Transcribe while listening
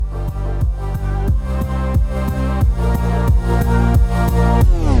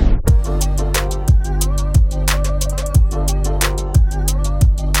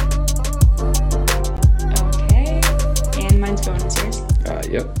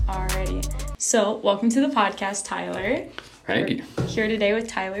Alrighty. So, welcome to the podcast, Tyler. Hey. We're here today with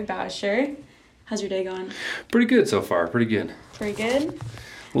Tyler Boucher. How's your day going? Pretty good so far. Pretty good. Pretty good?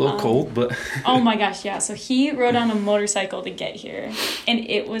 A little cold, but... Oh my gosh, yeah. So, he rode on a motorcycle to get here. And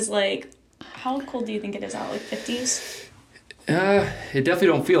it was like... How cold do you think it is out? Like 50s? It definitely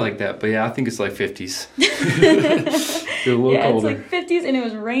don't feel like that. But yeah, I think it's like 50s. It's a little colder. It's like 50s and it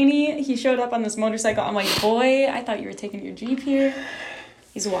was rainy. He showed up on this motorcycle. I'm like, boy, I thought you were taking your Jeep here.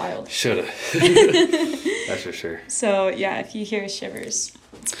 He's wild. Shoulda. That's for sure. So, yeah, if you hear shivers,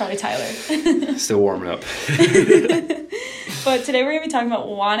 it's probably Tyler. Still warming up. But today we're going to be talking about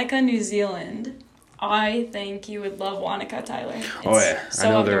Wanaka, New Zealand. I think you would love Wanaka, Tyler. I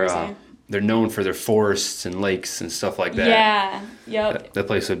know they're known for their forests and lakes and stuff like that. Yeah, yep. That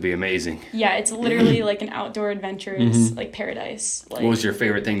place would be amazing. Yeah, it's literally like an outdoor adventurous like paradise. Like, what was your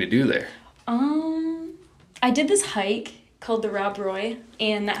favorite thing to do there? I did this hike called the Rob Roy,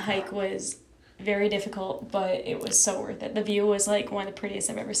 and that hike was very difficult, but it was so worth it. The view was like one of the prettiest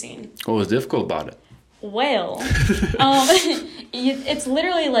I've ever seen. What was difficult about it? Well, it's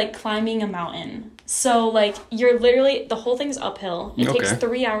literally like climbing a mountain. So, like, you're literally, the whole thing's uphill. It takes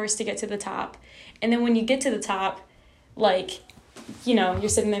 3 hours to get to the top. And then when you get to the top, like, you know, you're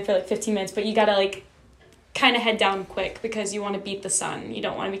sitting there for like 15 minutes, but you gotta, like, kind of head down quick because you want to beat the sun. You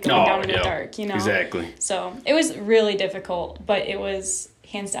don't want to be going down in the dark, you know? Exactly. So, it was really difficult, but it was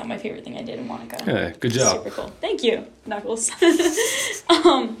hands down my favorite thing I did in Wanaka. Yeah, good job. Super cool. Thank you, Knuckles.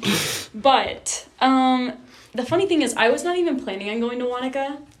 But the funny thing is I was not even planning on going to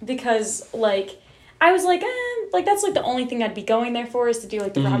Wanaka because, like, I was like, that's like the only thing I'd be going there for is to do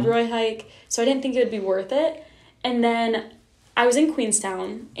like the Rob Roy hike. So I didn't think it would be worth it. And then I was in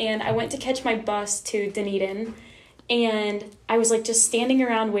Queenstown and I went to catch my bus to Dunedin. And I was like just standing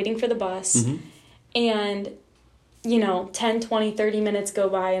around waiting for the bus. And, you know, 10, 20, 30 minutes go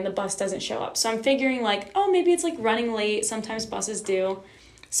by and the bus doesn't show up. So I'm figuring like, oh, maybe it's like running late. Sometimes buses do.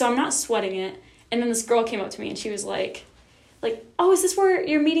 So I'm not sweating it. And then this girl came up to me and she was like, oh, is this where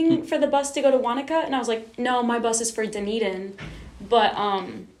you're meeting for the bus to go to Wanaka? And I was like, no, my bus is for Dunedin. But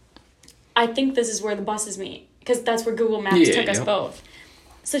I think this is where the buses meet. Because that's where Google Maps took us both.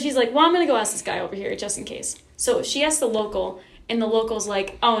 So she's like, well, I'm going to go ask this guy over here just in case. So she asked the local, and the local's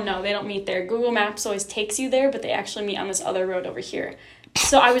like, oh, no, they don't meet there. Google Maps always takes you there, but they actually meet on this other road over here.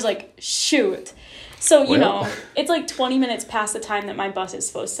 So I was like, shoot. So, you know, it's like 20 minutes past the time that my bus is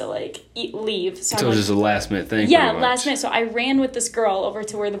supposed to, like, leave. So it was just a last-minute thing. Yeah, last minute. So I ran with this girl over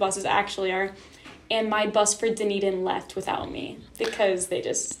to where the buses actually are, and my bus for Dunedin left without me because they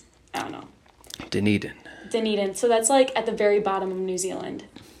just, I don't know. Dunedin. So that's, like, at the very bottom of New Zealand.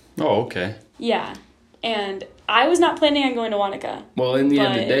 Oh, okay. Yeah. And I was not planning on going to Wanaka. Well, in the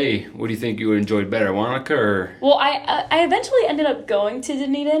end of the day, what do you think you would enjoy better, Wanaka or... Well, I eventually ended up going to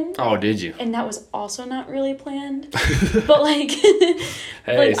Dunedin. Oh, did you? And that was also not really planned. But, like... Hey,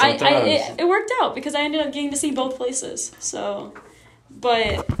 like sometimes. it worked out because I ended up getting to see both places. So...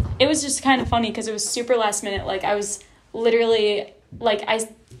 But it was just kind of funny because it was super last minute. Like, I was literally... Like,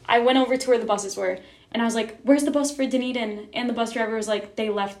 I went over to where the buses were. And I was like, where's the bus for Dunedin? And the bus driver was like, they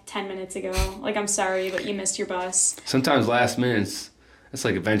left 10 minutes ago. Like, I'm sorry, but you missed your bus. Sometimes last minutes, it's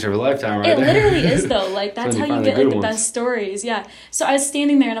like adventure of a lifetime right there. It literally is, though. Like, that's how you get, like, the best stories. Yeah. So I was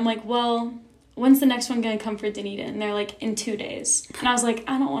standing there, and I'm like, well, when's the next one going to come for Dunedin? And they're like, in 2 days. And I was like,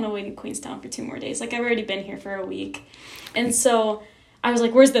 I don't want to wait in Queenstown for 2 more days. Like, I've already been here for a week. And so I was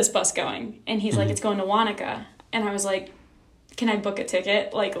like, where's this bus going? And he's like, it's going to Wanaka. And I was like, can I book a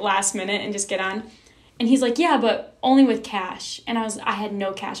ticket, like, last minute and just get on? And he's like, yeah, but only with cash. And I had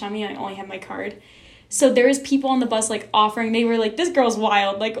no cash on me. I only had my card. So there was people on the bus, like, offering. They were like, this girl's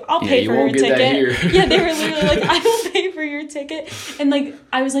wild. Like, I'll pay for her ticket. Yeah, they were literally like, I will pay for your ticket. And, like,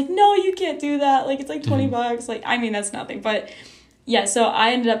 I was like, no, you can't do that. Like, it's like $20. Like, I mean, that's nothing. But, yeah, so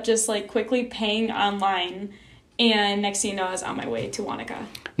I ended up just, like, quickly paying online. And next thing you know, I was on my way to Wanaka.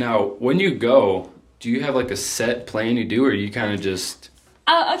 Now, when you go, do you have, like, a set plan you do? Or you kind of just...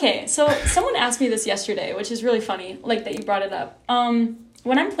 Okay, so someone asked me this yesterday, which is really funny, like, that you brought it up. When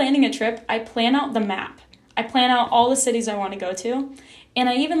I'm planning a trip, I plan out the map. I plan out all the cities I want to go to, and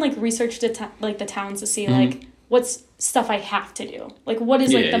I even, like, researched the towns to see, like, what's stuff I have to do. Like, what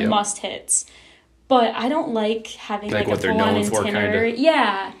is, like, the must-hits. But I don't like having, like a full-on itinerary.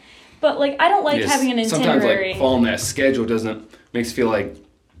 Yeah, but, like, I don't like having an itinerary. Sometimes, like, following that schedule makes you feel like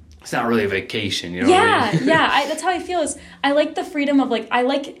it's not really a vacation, you know? Yeah, that's how I feel. Is I like the freedom of, like, I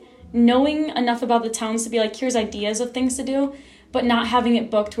like knowing enough about the towns to be like, here's ideas of things to do, but not having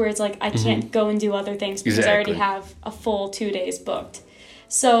it booked where it's like I can't go and do other things because I already have a full 2 days booked.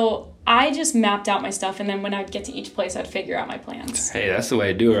 So I just mapped out my stuff, and then when I'd get to each place, I'd figure out my plans. Hey, that's the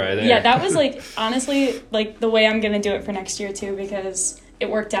way to do it right there. Yeah, that was like, honestly, like the way I'm going to do it for next year too, because it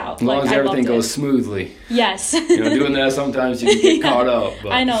worked out. As long as everything goes smoothly. Yes. Doing that sometimes you can get caught up.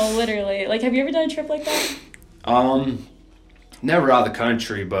 But. I know, literally. Like, have you ever done a trip like that? Never out of the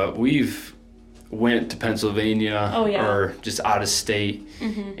country, but we've went to Pennsylvania or just out of state,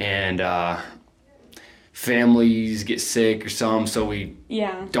 and families get sick or something, so we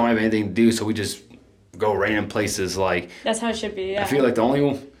don't have anything to do, so we just go random places. Like that's how it should be. Yeah. I feel like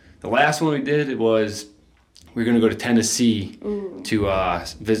the last one we did was we were gonna go to Tennessee to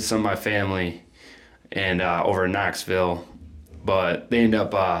visit some of my family, and over in Knoxville, but they ended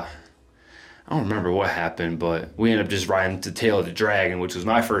up. I don't remember what happened, but we ended up just riding to Tail of the Dragon, which was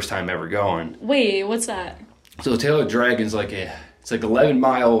my first time ever going. Wait, what's that? So Tail of the Dragon's like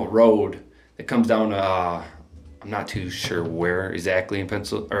 11-mile road that comes down to I'm not too sure where exactly in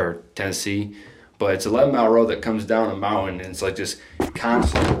Tennessee, but it's an 11-mile road that comes down a mountain, and it's like just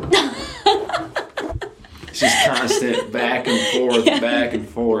constant. It's just constant back and forth, back and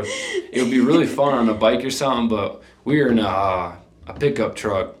forth. It would be really fun on a bike or something, but we were in a pickup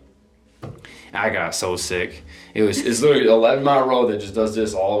truck. I got so sick. It's literally an 11-mile road that just does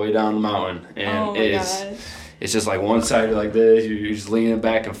this all the way down the mountain, and it's just like one side like this. You're just leaning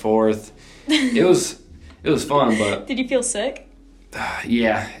back and forth. It was fun, but did you feel sick?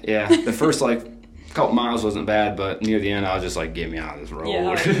 Yeah. The first couple miles wasn't bad, but near the end I was just like, get me out of this road.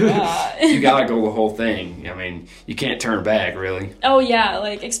 Yeah. You gotta go the whole thing. I mean, you can't turn back really. Oh yeah,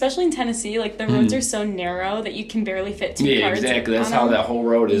 like especially in Tennessee, like the roads are so narrow that you can barely fit two cars. Yeah, exactly. That's how that whole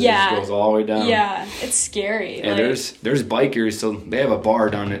road is. Yeah. It just goes all the way down. Yeah, it's scary. And there's bikers, so they have a bar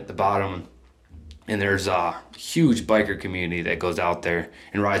down at the bottom, and there's a huge biker community that goes out there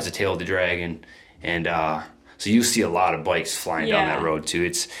and rides the Tail of the Dragon, and so you see a lot of bikes flying down that road too.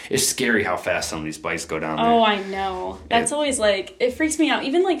 It's scary how fast some of these bikes go down there. Oh, I know. That's always like, it freaks me out.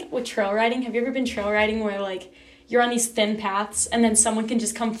 Even like with trail riding, have you ever been trail riding where like you're on these thin paths and then someone can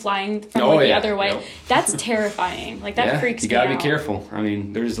just come flying from the other way? Yep. That's terrifying. Like that freaks me out. You gotta be careful. I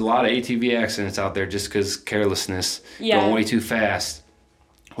mean, there's a lot of ATV accidents out there just because carelessness, going way too fast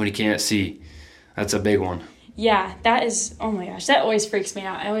when you can't see. That's a big one. Yeah, that is, oh my gosh, that always freaks me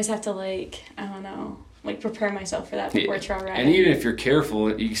out. I always have to I don't know, prepare myself for that before trail riding. And even if you're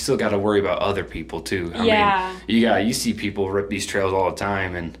careful, you still got to worry about other people too. I mean, you see people rip these trails all the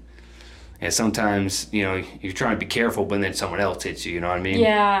time, and sometimes you're trying to be careful, but then someone else hits you. You know what I mean?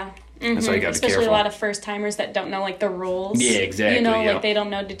 Yeah. Mm-hmm. That's why you got to be careful. Especially a lot of first timers that don't know the rules. Yeah, exactly. They don't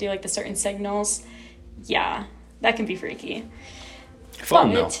know to do the certain signals. Yeah, that can be freaky.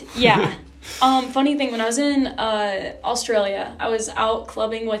 Fun though. Yeah. Funny thing, when I was in Australia, I was out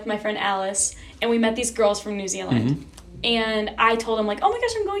clubbing with my friend Alice, and we met these girls from New Zealand. Mm-hmm. And I told them, oh my gosh,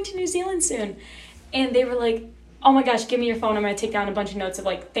 I'm going to New Zealand soon. And they were like, oh my gosh, give me your phone. I'm going to take down a bunch of notes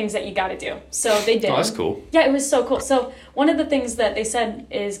of things that you got to do. So they did. Oh, that's cool. Yeah, it was so cool. So one of the things that they said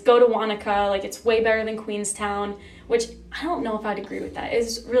is go to Wanaka. It's way better than Queenstown, which I don't know if I'd agree with that.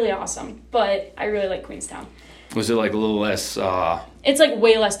 It's really awesome, but I really like Queenstown. Was it a little less... It's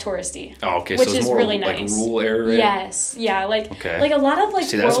way less touristy. Oh, okay. Which so it's is more really nice. Rural area? Yes. Yeah. Okay. A lot of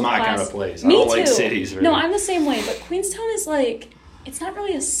See, that's my kind of place. Me I don't too. like cities. Really. No, I'm the same way. But Queenstown is it's not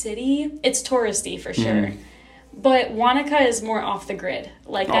really a city. It's touristy for sure. Mm-hmm. But Wanaka is more off the grid.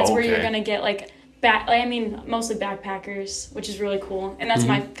 That's where you're gonna get mostly backpackers, which is really cool, and that's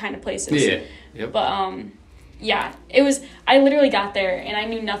my kind of places. Yeah. Yep. But yeah, it was, I literally got there and I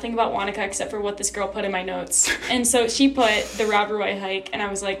knew nothing about Wanaka except for what this girl put in my notes. And so she put the Rob Roy hike, and I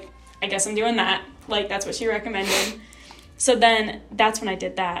was like, I guess I'm doing that. That's what she recommended. So then that's when I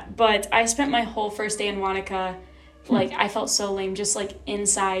did that. But I spent my whole first day in Wanaka, I felt so lame, just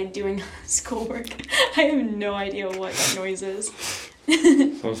inside doing schoolwork. I have no idea what that noise is.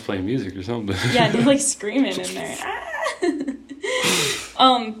 Someone's playing music or something. Yeah, they're screaming in there.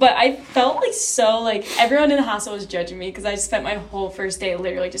 But I felt so everyone in the hostel was judging me because I spent my whole first day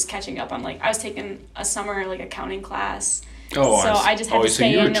literally just catching up on I was taking a summer accounting class. Oh, so I just had to stay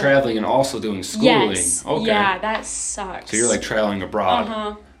in. So you were traveling and also doing schooling. Yes. Okay. Yeah, that sucks. So you're traveling abroad.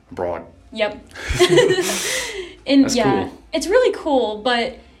 Uh-huh. Abroad. Yep. And that's cool. It's really cool,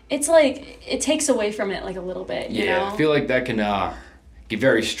 but it's it takes away from it a little bit, you know? I feel that can get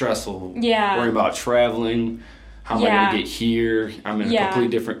very stressful. Yeah. Worrying about traveling. How am I going to get here? I'm in a completely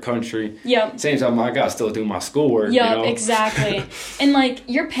different country. Yep. Same time, I got to still do my schoolwork. Yep, exactly. And,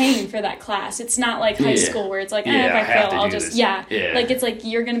 you're paying for that class. It's not high school where it's if I fail, I'll just... Yeah. It's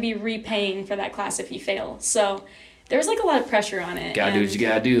you're going to be repaying for that class if you fail. So there was like a lot of pressure on it. Gotta do what you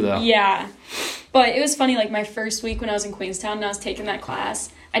gotta do, though. Yeah. But it was funny, like my first week when I was in Queenstown and I was taking that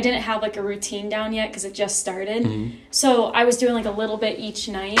class, I didn't have like a routine down yet because it just started. Mm-hmm. So I was doing like a little bit each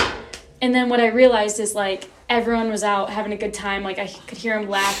night. And then what I realized is like everyone was out having a good time. Like I could hear them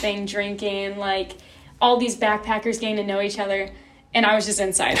laughing, drinking, like all these backpackers getting to know each other. And I was just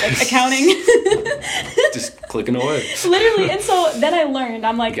inside, like, accounting. Just clicking away. Literally. And so then I learned,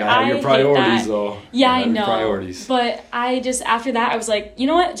 I'm like, You gotta have your priorities, though. Yeah, I know. Priorities. But I just, after that, I was like, you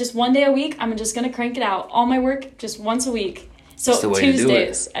know what? Just one day a week, I'm just going to crank it out. All my work, just once a week. So That's the way to do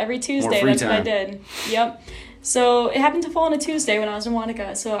Tuesdays. it. Every Tuesday, More free that's what I time. did. Yep. So it happened to fall on a Tuesday when I was in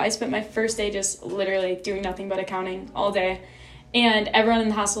Wanaka. So I spent my first day just literally doing nothing but accounting all day. And everyone in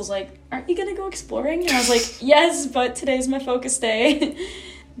the hostel was like, aren't you going to go exploring? And I was like, yes, but today's my focus day.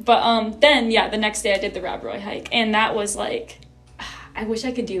 But then, yeah, the next day I did the Rob Roy hike. And that was like, I wish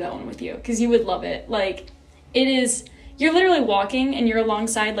I could do that one with you because you would love it. Like, it is, you're literally walking and you're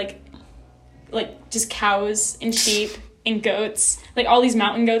alongside like just cows and sheep and goats. Like, all these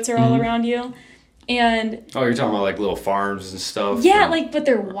mountain goats are all around you. And Oh, you're talking about like little farms and stuff? yeah, and... like, but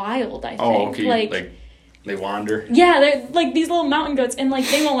they're wild, I think. Oh, okay. Like they wander? yeah, they're like these little mountain goats, and like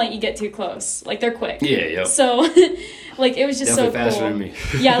they won't let you get too close. Like, they're quick. Yeah, yep. So, like, it was just Definitely so faster cool. than me.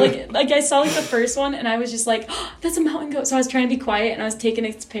 Yeah, like I saw like the first one, and I was just like, oh, that's a mountain goat. So I was trying to be quiet, and I was taking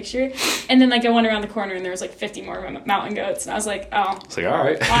its picture, and then like I went around the corner, and there was like 50 more mountain goats, and I was like, oh, It's like, all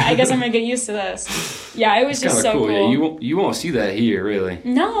right. I guess I'm gonna get used to this. Yeah, it was It's just kind so of cool. Yeah, you won't see that here, really.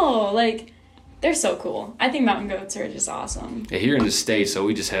 No, like, they're so cool. I think mountain goats are just awesome. Yeah, here in the States, so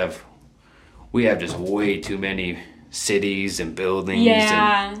we have just way too many cities and buildings.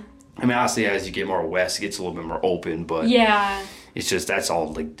 Yeah. And, I mean, honestly, as you get more west, it gets a little bit more open, but Yeah. it's just, that's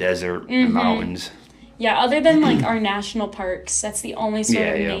all like desert and mountains. Yeah, other than like our national parks, that's the only sort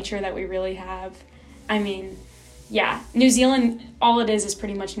of Yeah. nature that we really have. I mean, yeah, New Zealand, all it is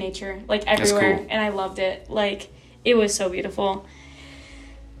pretty much nature, like everywhere, cool. and I loved it. Like, it was so beautiful.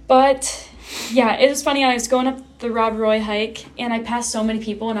 But yeah, it was funny. I was going up the Rob Roy hike, and I passed so many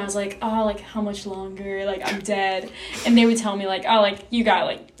people, and I was like, oh, like, how much longer? Like, I'm dead. And they would tell me, like, oh, like, you got,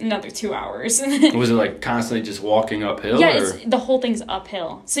 like, another 2 hours. Was it like constantly just walking uphill? Yeah, or? the whole thing's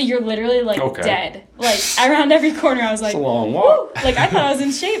uphill. So you're literally, like, Okay. dead. Like, around every corner, I was like, It's a long walk. woo! Like, I thought I was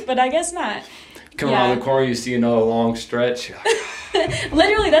in shape, but I guess not. Come around the corner, you see another long stretch.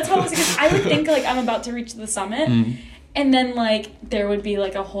 Literally, that's how it was. Because I would think, like, I'm about to reach the summit, and then, like, there would be,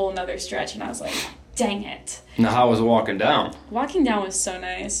 like, a whole nother stretch, and I was like, dang it. Now, how was walking down? Walking down was so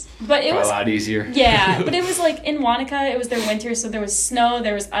nice. But it Probably was... a lot easier. Yeah, but it was, like, in Wanaka, it was their winter, so there was snow,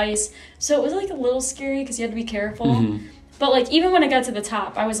 there was ice, so it was, like, a little scary because you had to be careful. But, like, even when I got to the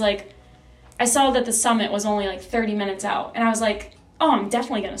top, I was like, I saw that the summit was only, like, 30 minutes out, and I was like, oh, I'm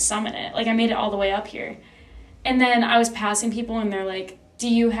definitely going to summit it. Like, I made it all the way up here. And then I was passing people, and they're like, do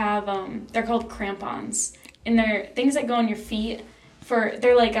you have, they're called crampons. And they're things that go on your feet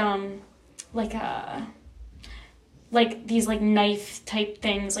they're like these, like, knife type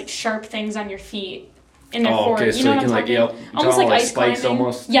things, like sharp things on your feet. And they're for, okay, you so know you what can, I'm like, talking yep. about? Almost like ice spikes climbing.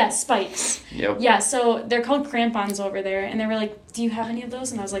 almost? Yeah, spikes. Yep. Yeah, so they're called crampons over there. And they were like, do you have any of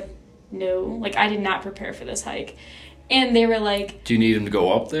those? And I was like, no. Like, I did not prepare for this hike. And they were like... Do you need them to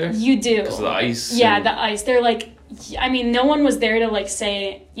go up there? You do. Because of the ice? Yeah, and... the ice. They're like... I mean, no one was there to, like,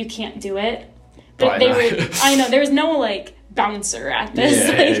 say you can't do it. But Probably they not. were... I know, there was no, like, bouncer at this.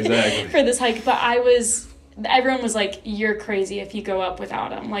 Yeah, like, exactly. For this hike. But I was... Everyone was like, you're crazy if you go up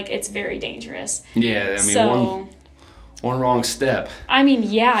without them. Like, it's very dangerous. Yeah, I mean, so, one wrong step. I mean,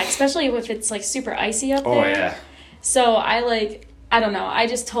 yeah, especially if it's, like, super icy up there. Oh, yeah. So I don't know, I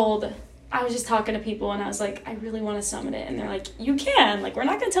was just talking to people, and I was like, I really want to summit it. And they're like, you can. Like, we're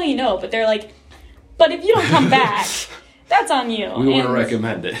not going to tell you no. But they're like, but if you don't come back, that's on you. We wouldn't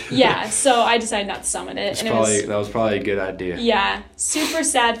recommend it. Yeah, so I decided not to summit it. That was probably a good idea. Yeah, super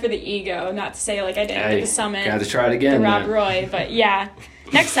sad for the ego. Not to say, like, I didn't get the summit. Got to try it again. The Rob Roy. But, yeah,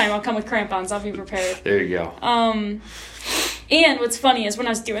 next time I'll come with crampons. I'll be prepared. There you go. And what's funny is when I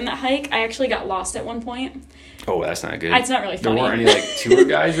was doing that hike, I actually got lost at one point. Oh, that's not good. It's not really funny. There weren't any, like, tour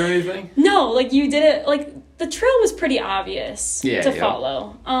guides or anything? No, like, you did it, like, the trail was pretty obvious to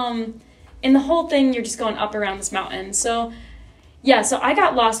follow. And the whole thing, you're just going up around this mountain. So, yeah, so I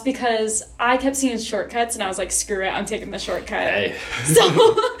got lost because I kept seeing shortcuts, and I was like, screw it, I'm taking the shortcut. Hey.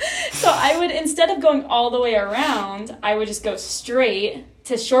 So I would, instead of going all the way around, I would just go straight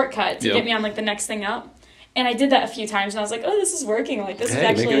to shortcut to get me on, like, the next thing up. And I did that a few times, and I was like, oh, this is working. Like, this is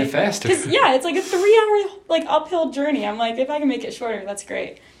actually... making it faster. Cause, yeah, it's like a 3-hour, like, uphill journey. I'm like, if I can make it shorter, that's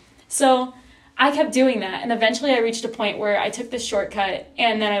great. So I kept doing that, and eventually I reached a point where I took this shortcut,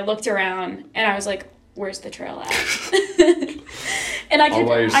 and then I looked around, and I was like, where's the trail at? And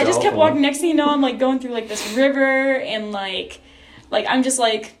I just kept walking. Next thing you know, I'm like going through like this river, and like I'm just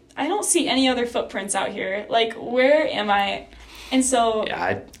like, I don't see any other footprints out here. Like, where am I? And so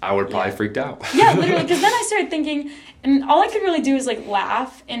I would probably freaked out. Yeah, literally, because then I started thinking, and all I could really do is like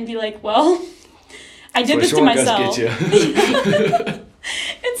laugh and be like, well, I did this to myself. And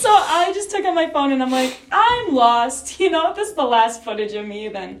so I just took out my phone and I'm like, I'm lost. You know, if this is the last footage of me,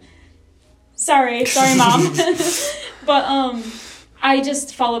 then sorry, Mom. But I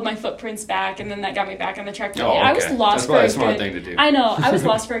just followed my footprints back, and then that got me back on the track. Oh, okay. I was lost for a smart thing to do. I know. I was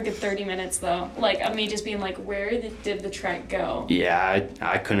lost for a good 30 minutes, though. Like, of me just being like, where did the track go? Yeah,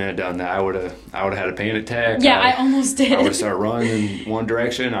 I couldn't have done that. I would have had a panic attack. Yeah, I almost did. I would have started running in one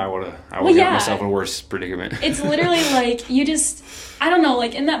direction. I would have got myself in a worse predicament. It's literally like, you just, I don't know,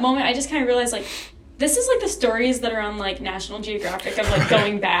 like, in that moment, I just kind of realized, like, this is like the stories that are on, like, National Geographic of, like,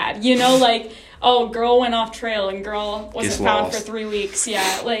 going bad. You know, like, oh, girl went off trail and girl wasn't found for 3 weeks.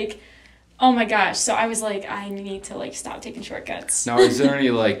 Yeah, like, oh my gosh. So I was like, I need to, like, stop taking shortcuts. Now, is there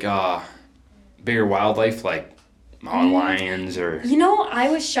any, like, bigger wildlife, like mountain lions or... You know, I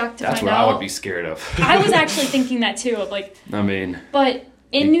was shocked to find out. That's what I would be scared of. I was actually thinking that, too, of, like... I mean... But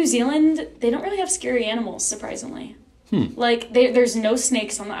in New Zealand, they don't really have scary animals, surprisingly. Like, there's no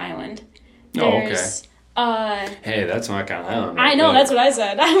snakes on the island. There's, hey, that's my kind of island. I know, that's what I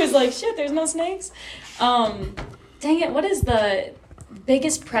said. I was like, shit, there's no snakes. Dang it, what is the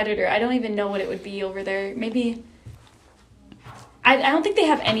biggest predator? I don't even know what it would be over there. Maybe... I don't think they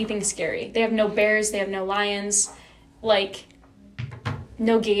have anything scary. They have no bears, they have no lions, like,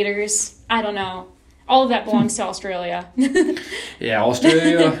 no gators. I don't know. All of that belongs to Australia. Yeah,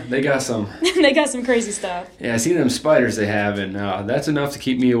 Australia, they got some... They got some crazy stuff. Yeah, I see them spiders they have, and that's enough to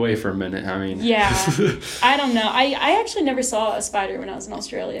keep me away for a minute. I mean... Yeah. I don't know. I actually never saw a spider when I was in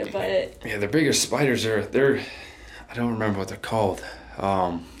Australia, but... Yeah, the bigger spiders are... I don't remember what they're called.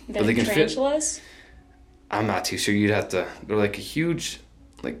 But they can tarantulas? Fit... I'm not too sure. You'd have to... They're like a huge...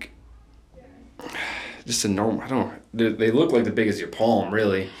 Like... Just a normal... I don't... They look like the big as your palm,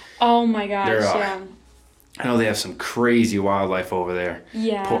 really. Oh my gosh, yeah. I know they have some crazy wildlife over there.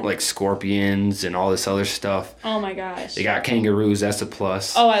 Yeah. Like scorpions and all this other stuff. Oh my gosh. They got kangaroos. That's a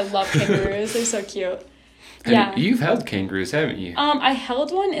plus. Oh, I love kangaroos. They're so cute. Yeah. You've held kangaroos, haven't you? I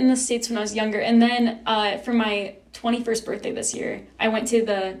held one in the States when I was younger. And then for my 21st birthday this year, I went to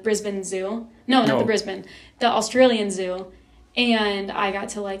the Brisbane Zoo. No, not the Brisbane. The Australian Zoo. And I got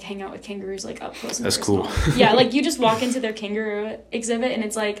to, like, hang out with kangaroos, like, up close and personal. That's cool. Yeah, like, you just walk into their kangaroo exhibit, and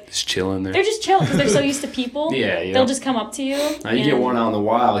it's like... Just chilling there. They're just chill, because they're so used to people. Yeah. They'll just come up to you. Now, you get one out in the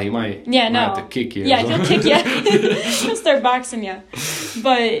wild, he might have to kick you. Yeah, he'll kick you. He'll start boxing you.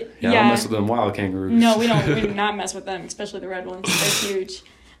 But, yeah. Don't mess with them wild kangaroos. No, we do not mess with them, especially the red ones. They're huge.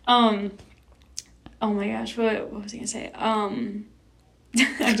 Oh, my gosh, what was I going to say?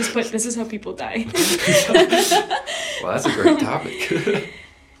 I just put, this is how people die. Well, that's a great topic.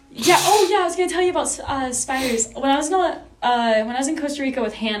 Yeah. Oh, yeah. I was gonna tell you about spiders. When I was in Costa Rica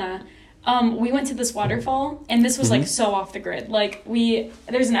with Hannah, we went to this waterfall, and this was like so off the grid. Like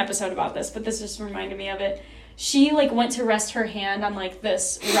there's an episode about this, but this just reminded me of it. She like went to rest her hand on like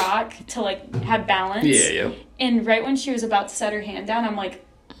this rock to like have balance. Yeah. And right when she was about to set her hand down, I'm like,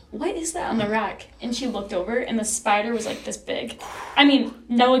 what is that on the rock? And she looked over, and the spider was like this big. I mean,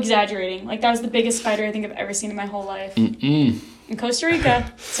 no exaggerating. Like, that was the biggest spider I think I've ever seen in my whole life. In Costa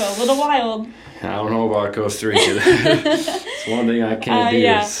Rica, so a little wild. I don't know about Costa Rica. It's one thing I can't do.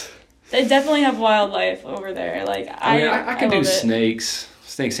 Yeah. They definitely have wildlife over there. Like, I can do snakes.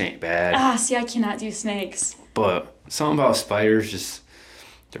 Snakes ain't bad. See, I cannot do snakes. But something about spiders, just,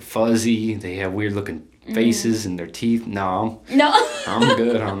 they're fuzzy. They have weird looking faces and their teeth. No, I'm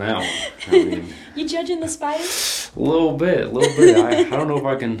good on that one. I mean, you judging the spiders? A little bit. I don't know if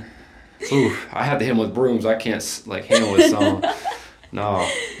I can. I have to hit them with brooms. I can't like handle with some. No,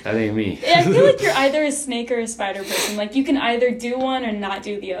 that ain't me. Yeah, I feel like you're either a snake or a spider person. Like, you can either do one or not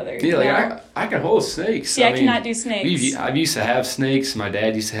do the other. Yeah, like I can hold snakes. See, I cannot do snakes. I used to have snakes. My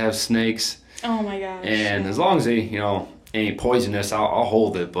dad used to have snakes. Oh my gosh. And as long as they, ain't poisonous, I'll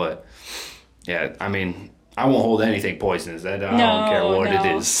hold it. But yeah, I mean, I won't hold anything poisonous. I don't care what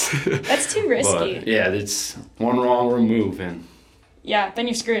it is. That's too risky. But yeah, it's one wrong move and... Yeah, then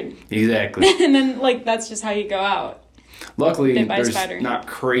you're screwed. Exactly. And then, like, that's just how you go out. Luckily, there's not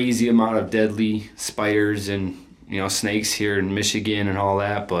crazy amount of deadly spiders and, snakes here in Michigan and all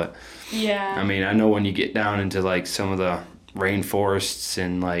that. But, yeah. I mean, I know when you get down into, like, some of the rainforests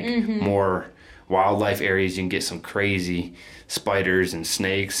and, like, more wildlife areas, you can get some crazy spiders and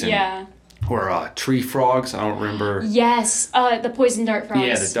snakes. And, or tree frogs. I don't remember. Yes, the poison dart frogs.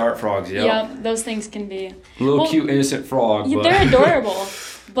 Yeah, the dart frogs. Yep. Yep, those things can be Little cute innocent frog. Yeah, but they're adorable.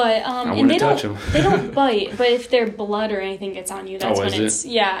 But I and they touch don't them. they don't bite. But if their blood or anything gets on you, that's when it's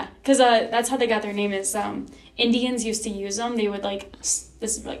yeah. Because that's how they got their name. Is Indians used to use them. They would like this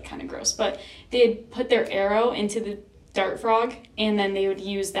is like kind of gross, but they'd put their arrow into the dart frog, and then they would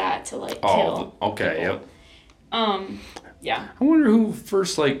use that to like kill. Okay. People. Yep. Yeah. I wonder who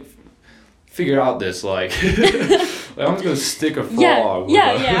first like figured out this like, like I'm just gonna stick a frog.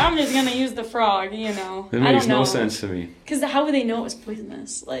 Yeah. I'm just gonna use the frog. You know. It makes no sense to me. Because how would they know it was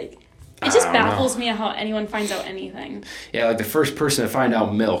poisonous? Like, it just baffles me how anyone finds out anything. Yeah, like the first person to find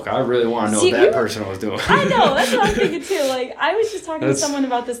out milk. I really want to know what that person was doing. I know, that's what I'm thinking too. Like, I was just talking to someone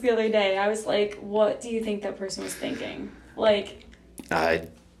about this the other day. I was like, what do you think that person was thinking? Like, I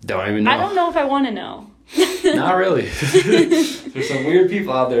don't even know. I don't know if I want to know. Not really. There's some weird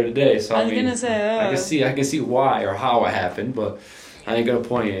people out there today, so I was gonna say, I can see why or how it happened, but I ain't gonna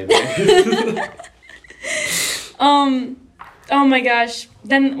point anything. Oh my gosh.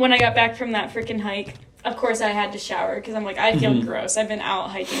 Then when I got back from that freaking hike, of course I had to shower because I'm like, I feel gross. I've been out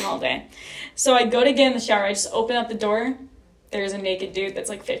hiking all day. So I go to get in the shower. I just open up the door. There's a naked dude that's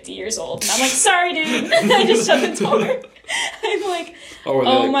like 50 years old. And I'm like, sorry, dude. I just shut the door. I'm like, were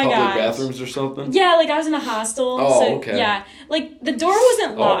they oh like my public gosh. bathrooms or something? Yeah, like I was in a hostel. Oh, okay. Yeah. Like the door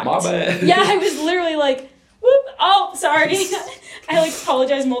wasn't locked. Oh, my bad. Yeah, I was literally like, whoop, oh, sorry. I like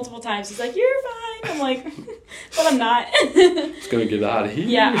apologized multiple times. He's like, you're fine. I'm like, but I'm not. It's gonna get out of here.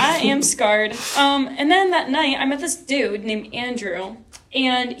 Yeah, I am scarred. And then that night, I met this dude named Andrew,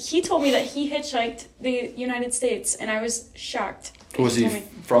 and he told me that he hitchhiked the United States, and I was shocked. Was he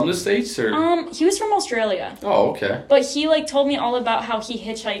from the States or? He was from Australia. Oh, okay. But he like told me all about how he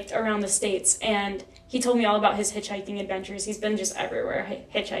hitchhiked around the States, and he told me all about his hitchhiking adventures. He's been just everywhere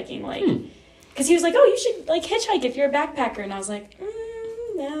hitchhiking, like, because he was like, oh, you should like hitchhike if you're a backpacker, and I was like,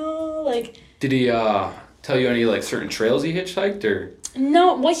 no, like. Did he tell you any like certain trails he hitchhiked or?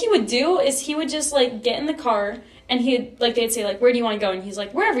 No, what he would do is he would just like get in the car and they'd say like, where do you want to go? And he's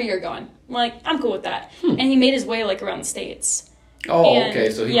like, wherever you're going. I'm like, I'm cool with that. And he made his way like around the States. Oh, and, okay.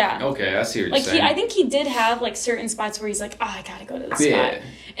 So okay, I see what you're saying. I think he did have like certain spots where he's like, oh, I gotta go to this spot.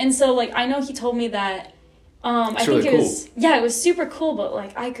 And so like I know he told me that. I think it was it was super cool, but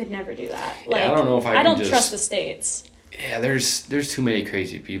like I could never do that. Like I don't know if I don't trust the States. Yeah, there's too many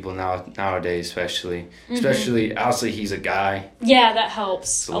crazy people nowadays, especially obviously he's a guy. Yeah, that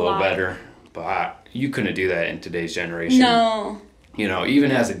helps it's a little better, but you couldn't do that in today's generation. No. You know,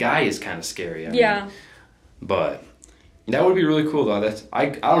 even as a guy, it's kind of scary. I mean, but that would be really cool though. I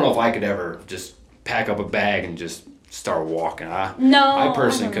don't know if I could ever just pack up a bag and just start walking. I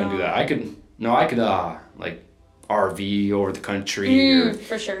personally couldn't do that. I could like RV over the country or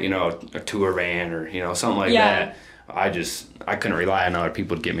for sure. You know, a tour van or you know something like that. I couldn't rely on other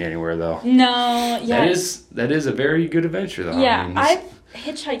people to get me anywhere though. No, yeah. That is a very good adventure though. Yeah, I mean, I've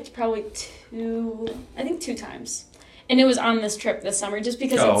hitchhiked probably two times. And it was on this trip this summer just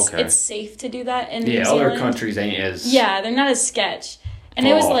because it's safe to do that in New Zealand. Other countries ain't as... Yeah, they're not as sketch. And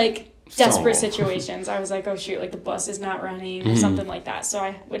it was like desperate situations. I was like, oh shoot, like the bus is not running or something like that. So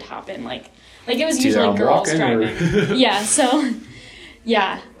I would hop in like it was usually girls driving. Yeah, so...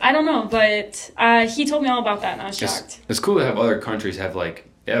 Yeah, I don't know, but he told me all about that, and I was shocked. It's cool to have other countries feel like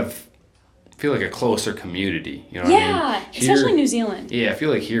a closer community. You know what I mean? Especially New Zealand. Yeah, I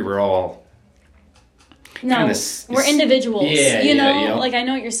feel like here we're all. We're individuals. Yeah, you know, like I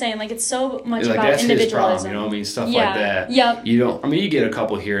know what you're saying. Like it's so much like, about that's individualism. His problem, you know what I mean? Stuff like that. Yep. You don't. I mean, you get a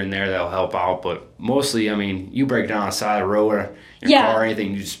couple here and there that'll help out, but mostly, I mean, you break down the side of the road or your car or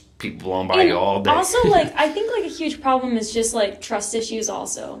anything, you just. People blowing by you all day. Also, like, I think, like, a huge problem is just, like, trust issues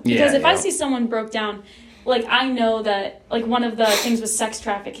also. Because if I see someone broke down, like, I know that, like, one of the things with sex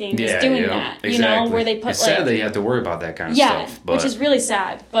trafficking is doing that. You know, where they put, it's sad that you have to worry about that kind of stuff. Yeah, which is really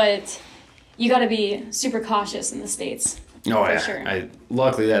sad. But you got to be super cautious in the States. Oh, yeah. Sure.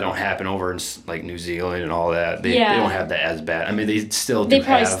 Luckily, that don't happen over in, like, New Zealand and all that. They don't have that as bad. I mean, they still do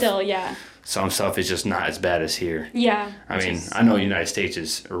some stuff is just not as bad as here. Yeah. I mean, I know the United States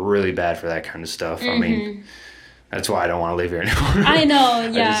is really bad for that kind of stuff. I mean, that's why I don't want to live here anymore. I know,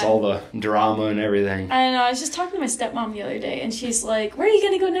 yeah. Just all the drama and everything. I know. I was just talking to my stepmom the other day, and she's like, where are you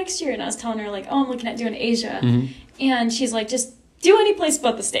going to go next year? And I was telling her, like, oh, I'm looking at doing Asia. And she's like, just do any place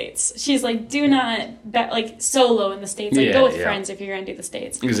but the States. She's like, do not, solo in the States. Like, go with friends if you're going to do the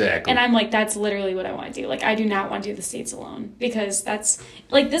States. Exactly. And I'm like, that's literally what I want to do. Like, I do not want to do the States alone. Because that's,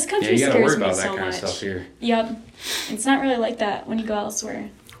 like, this country scares me so much. You got to worry about that kind of stuff here. Yep. It's not really like that when you go elsewhere.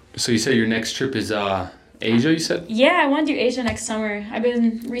 So you said your next trip is Asia, you said? Yeah, I want to do Asia next summer. I've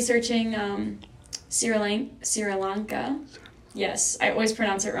been researching Sri Lanka. Yes, I always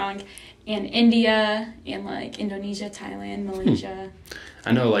pronounce it wrong. And India, and like Indonesia, Thailand, Malaysia.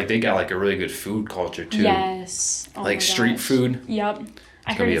 I know, like, they got like a really good food culture too. Yes. Oh like my street gosh. food. Yep.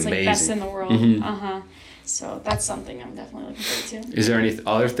 I heard it's like best in the world. So that's something I'm definitely looking forward to. Is there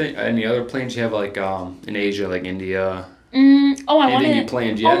any other plans you have, like in Asia, like India? I wanted. You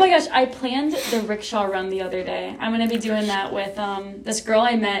planned yet? Oh my gosh, I planned the rickshaw run the other day. I'm gonna be doing that with this girl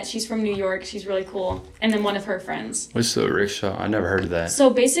I met. She's from New York. She's really cool, and then one of her friends. What's the rickshaw? I never heard of that. So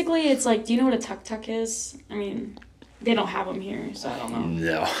basically, it's like, do you know what a tuk-tuk is? I mean, they don't have them here, so I don't know.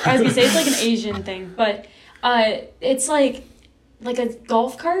 No. I was gonna say it's like an Asian thing, but it's like a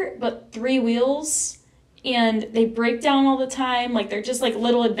golf cart, but 3 wheels. And they break down all the time. Like, they're just, like,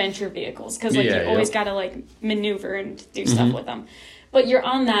 little adventure vehicles. Because, like, you always got to, like, maneuver and do stuff with them. But you're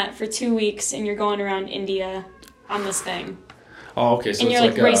on that for 2 weeks, and you're going around India on this thing. Oh, okay. So and you're,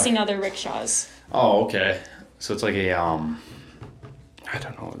 it's like, racing other rickshaws. Oh, okay. So it's like a, I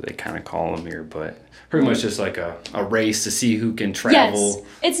don't know what they kind of call them here, but pretty much just like a race to see who can travel. Yes.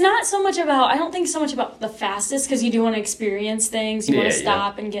 It's not so much about, I don't think so much about the fastest, because you do want to experience things. You want to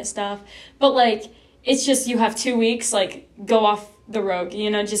stop and get stuff. But, like, it's just you have 2 weeks, like, go off the road, you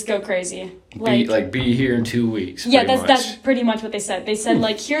know, just go crazy. Be here in 2 weeks. Yeah, that's pretty much what they said. They said,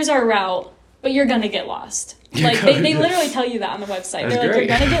 like, here's our route, but you're going to get lost. Like, they literally tell you that on the website. They're like, you're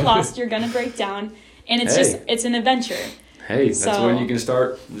going to get lost, you're going to break down, and it's just, it's an adventure. Hey, that's when you can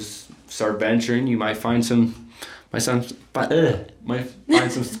start venturing. You might find some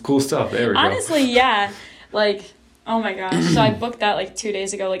cool stuff. There we go. Honestly, yeah. Like, oh my gosh. So I booked that like 2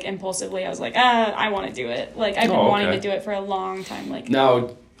 days ago, like impulsively. I was like, I want to do it. Like, I've been wanting to do it for a long time. Like,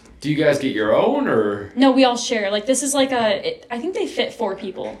 now, do you guys get your own or? No, we all share. Like, this is like I think they fit 4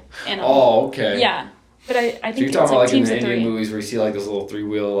 people in them. Oh, okay. Yeah. But I think so you're it's talking like about teams like of in the 3. Indian movies where you see like this little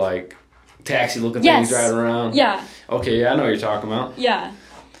 3-wheel like taxi looking things driving around? Yeah. Okay, yeah, I know what you're talking about. Yeah.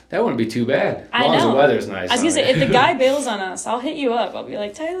 That wouldn't be too bad. As long as the weather's nice. I was going to say, if the guy bails on us, I'll hit you up. I'll be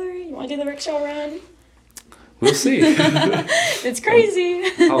like, Tyler, you want to do the rickshaw run? We'll see. It's crazy.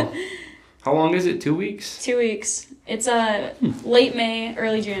 How long is it? 2 weeks? 2 weeks. It's late May,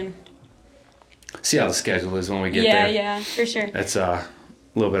 early June. See how the schedule is when we get there. Yeah, for sure. That's a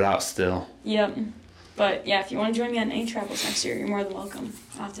little bit out still. Yep. But yeah, if you want to join me on any travels next year, you're more than welcome.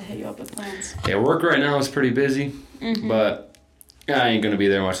 I'll have to hit you up with plans. Yeah, work right now is pretty busy, but I ain't gonna be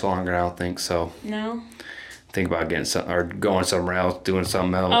there much longer. I don't think so. No. Think about going somewhere else, doing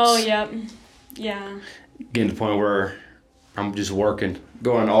something else. Oh, yep. Yeah. Getting to the point where I'm just working,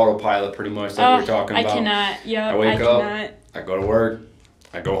 going on autopilot pretty much, like we were talking about. I cannot. Yep. I wake up, I go to work,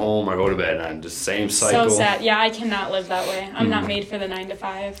 I go home, I go to bed, and just same cycle. So sad. Yeah, I cannot live that way. I'm not made for the 9 to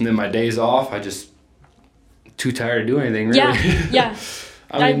 5. And then my days off, I just too tired to do anything, really. Yeah.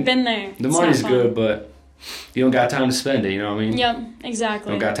 I've been there. The money's good, but you don't got time to spend it, you know what I mean? Yep,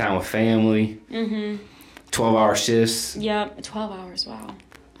 exactly. You don't got time with family. 12-hour shifts. Yep, 12 hours, wow.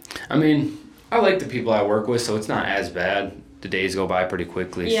 I mean, I like the people I work with, so it's not as bad. The days go by pretty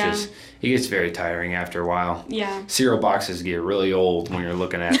quickly. It's just, it gets very tiring after a while. Yeah. Cereal boxes get really old when you're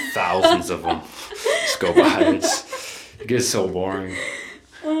looking at thousands of them just go by. It gets so boring.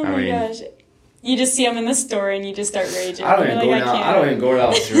 Oh my gosh. You just see them in the store and you just start raging. I don't even go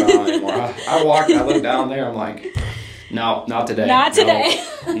down the cereal aisle anymore. I look down there, I'm like, no, not today. Not today.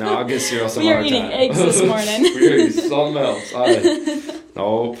 No, I'll get cereal some We other are eating time. eggs this morning. We're eating something else.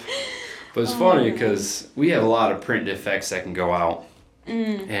 Nope. But it's funny because we have a lot of print defects that can go out.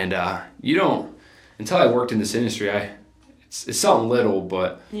 And you don't, until I worked in this industry, it's something little,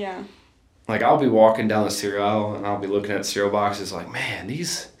 but yeah. Like I'll be walking down the cereal aisle and I'll be looking at cereal boxes like, man,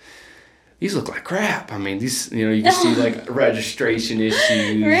 these look like crap. I mean, these, you can see like registration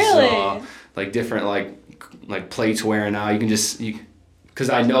issues. Really? Like different like plates wearing out. You can just, because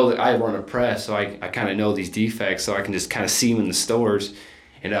I know that I run a press, so I kind of know these defects, so I can just kind of see them in the stores.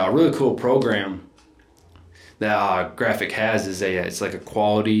 And a really cool program that Graphic has is it's like a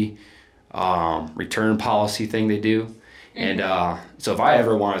quality return policy thing they do. And so if I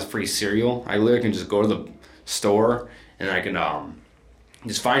ever want a free cereal, I literally can just go to the store and I can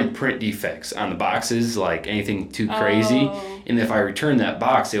just find print defects on the boxes, like anything too crazy. And if I return that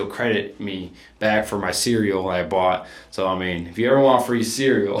box, they'll credit me back for my cereal I bought. So, I mean, if you ever want free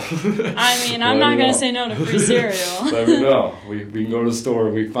cereal... I mean, I'm not going to say no to free cereal. Let me know. We can go to the store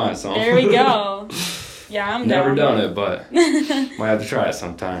and we can find some. There we go. Yeah, I'm Never down. done it, but might have to try it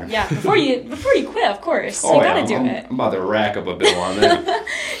sometime. Yeah, before you quit, of course. You gotta do it. I'm about to rack up a bill on that.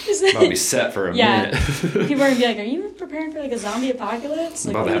 About to be set for a minute. People are gonna be like, are you preparing for like a zombie apocalypse?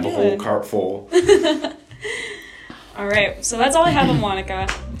 Like, I'm about to have a whole cart full. All right, so that's all I have on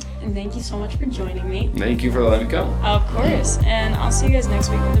Wanaka. And thank you so much for joining me. Thank you for letting me come. Of course. And I'll see you guys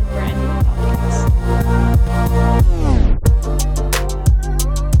next week with a brand new podcast.